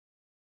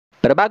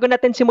Pero bago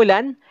natin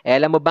simulan,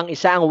 alam mo bang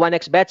isa ang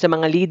 1xBet sa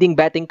mga leading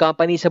betting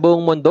company sa buong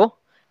mundo?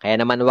 Kaya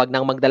naman wag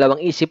nang magdalawang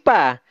isip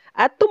pa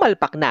at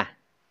tumalpak na.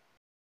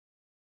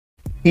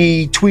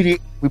 He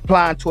tweeted,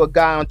 replying to a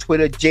guy on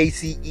Twitter,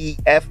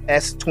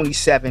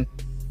 JCEFS27.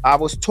 I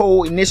was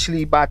told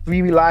initially by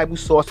 3 reliable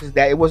sources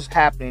that it was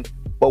happening,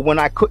 but when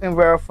I couldn't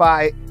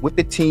verify it with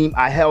the team,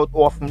 I held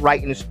off from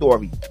writing the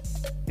story.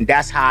 And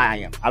that's how I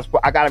am.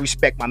 I gotta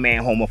respect my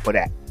man Homer for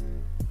that.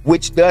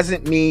 Which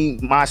doesn't mean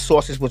my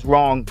sources was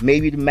wrong.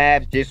 Maybe the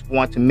Mavs just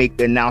want to make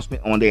the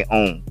announcement on their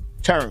own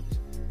terms.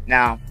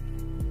 Now,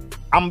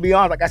 I'm gonna be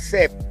honest, like I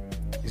said,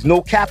 there's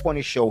no cap on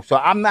this show. So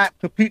I'm not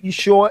completely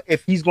sure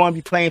if he's going to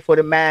be playing for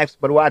the Mavs.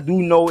 But what I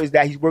do know is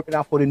that he's working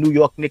out for the New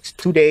York Knicks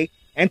today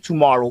and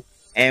tomorrow.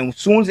 And as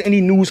soon as any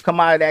news come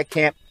out of that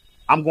camp,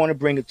 I'm going to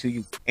bring it to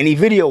you. Any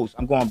videos,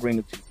 I'm going to bring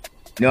it to you.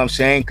 You know what I'm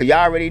saying? Because y'all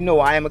already know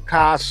I am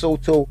a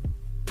Sotto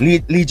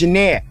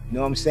legionnaire. You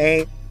know what I'm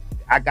saying?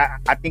 I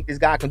think this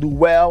guy can do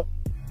well.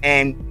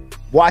 And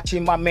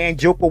watching my man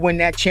Joker win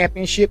that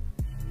championship,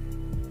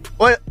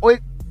 all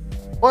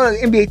the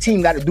NBA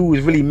team got to do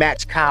is really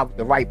match Kyle with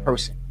the right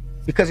person.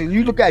 Because if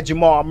you look at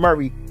Jamal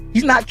Murray,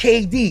 he's not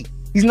KD.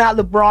 He's not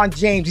LeBron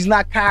James. He's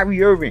not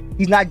Kyrie Irving.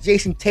 He's not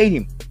Jason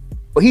Tatum.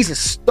 But he's a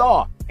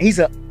star. And he's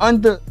an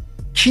under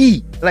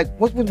key. Like,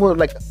 what's the word?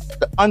 Like,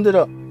 the under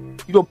the,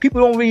 you know,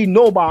 people don't really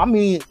know about, I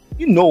mean,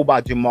 you know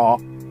about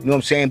Jamal. You know what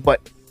I'm saying?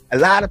 But a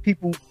lot of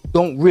people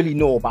don't really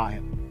know about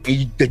him.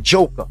 And the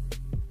Joker.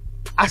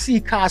 I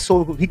see Kyle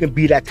Sotto, he can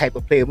be that type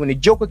of player. When the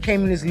Joker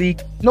came in this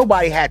league,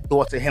 nobody had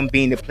thoughts of him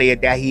being the player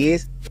that he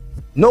is.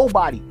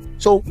 Nobody.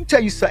 So let me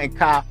tell you something,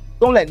 Kyle.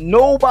 Don't let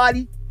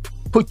nobody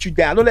put you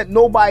down. Don't let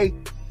nobody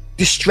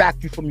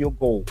distract you from your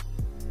goal.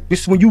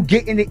 This, when you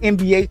get in the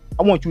NBA,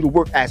 I want you to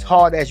work as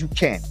hard as you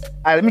can. All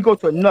right, let me go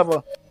to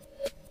another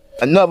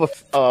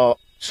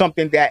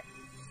something that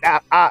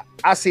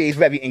I say is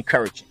very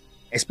encouraging,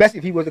 especially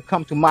if he was to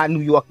come to my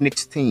New York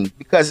Knicks team.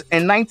 Because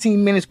in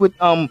 19 minutes with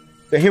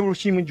the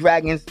Hiroshima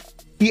Dragons,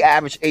 he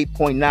averaged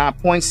 8.9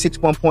 points,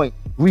 6.1 point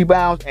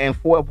rebounds, and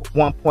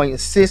 4.1 point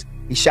assists.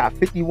 He shot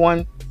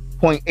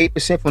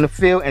 51.8% from the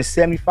field and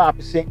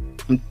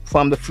 75%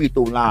 from the free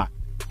throw line.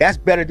 That's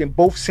better than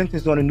both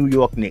centers on the New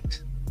York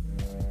Knicks.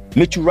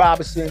 Mitchell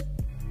Robinson,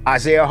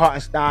 Isaiah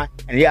Hartenstein,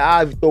 and yeah,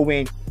 I'll throw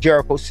in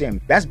Jericho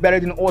Sims. That's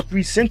better than all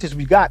 3 centers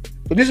we got.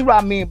 So this is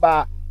what I mean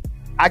by,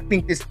 I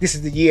think this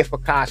is the year for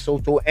Kyle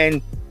Sotto.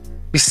 And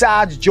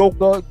besides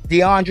Joker,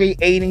 DeAndre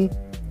Ayton,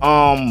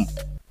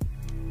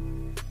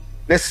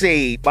 let's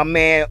say my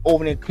man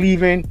over in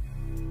Cleveland,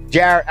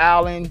 Jared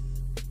Allen,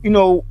 you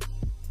know,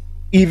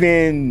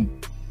 even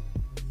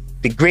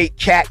the great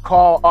cat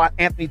called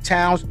Anthony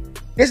Towns.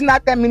 There's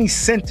not that many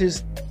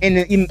centers in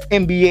the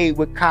NBA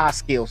with Kyle's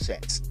skill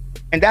sets.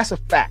 And that's a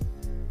fact.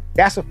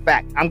 That's a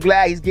fact. I'm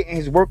glad he's getting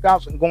his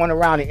workouts and going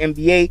around the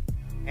NBA,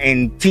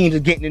 and teams are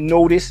getting to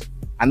know this.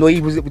 I know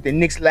he was with the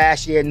Knicks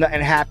last year,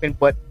 nothing happened,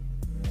 but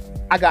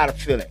I got a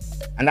feeling,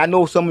 and I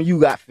know some of you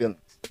got feelings,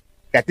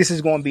 that this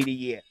is going to be the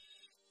year.